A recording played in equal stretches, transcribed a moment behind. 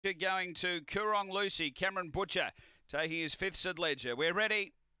Going to Coorong Lucy, Cameron Butcher taking his fifth Sid Ledger. We're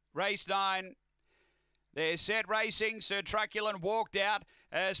ready. Race 9. They're set racing. Sir Truculent walked out.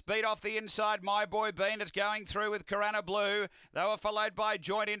 Speed off the inside. My Boy Bean is going through with Corona Blue. They were followed by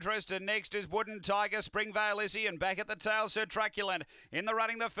Joint Interest, and next is Wooden Tiger, Springvale Izzy, and back at the tail Sir Truculent. In the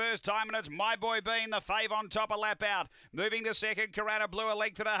running the first time, and it's My Boy Bean, the fave on top, a lap out. Moving to second, Corona Blue, a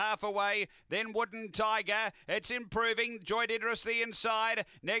length and a half away. Then Wooden Tiger. It's improving. Joint Interest the inside.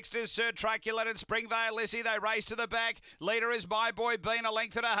 Next is Sir Truculent and Springvale Izzy. They race to the back. Leader is My Boy Bean, a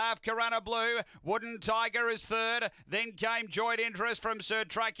length and a half. Corona Blue. Wooden Tiger is third. Then came Joint Interest from Sir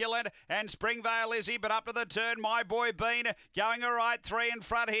Truculent and Springvale Izzy, but up to the turn, My Boy Bean going all right. Three in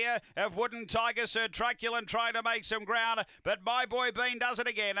front here of Wooden Tiger. Sir Truculent trying to make some ground, but My Boy Bean does it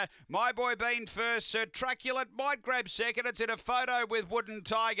again. My Boy Bean first. Sir Truculent might grab second. It's in a photo with Wooden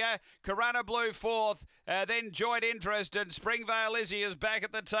Tiger. Corona Blue fourth. Then Joint Interest, and Springvale Izzy is back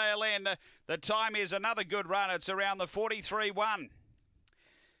at the tail end. The time is another good run. It's around the 43-1.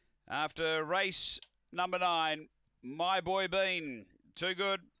 After race number 9, My Boy Bean. Too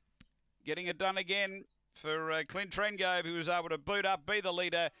good. Getting it done again for Clint Trengove, who was able to boot up, be the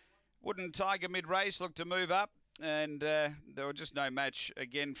leader. Wooden Tiger mid-race looked to move up, and there were just no match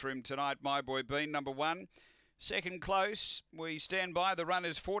again for him tonight. My Boy Bean, number 1. Second close. We stand by. The run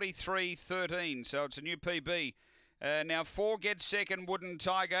is 43.13, so it's a new PB. Now 4 gets second, Wooden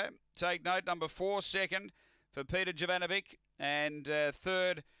Tiger. Take note, number 4 second for Peter Jovanovic, and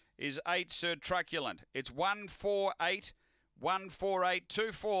third is 8 Sir Truculent. It's 1-4-8, 1-4-8,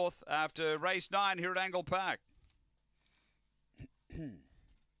 2 fourth after race 9 here at Angle Park.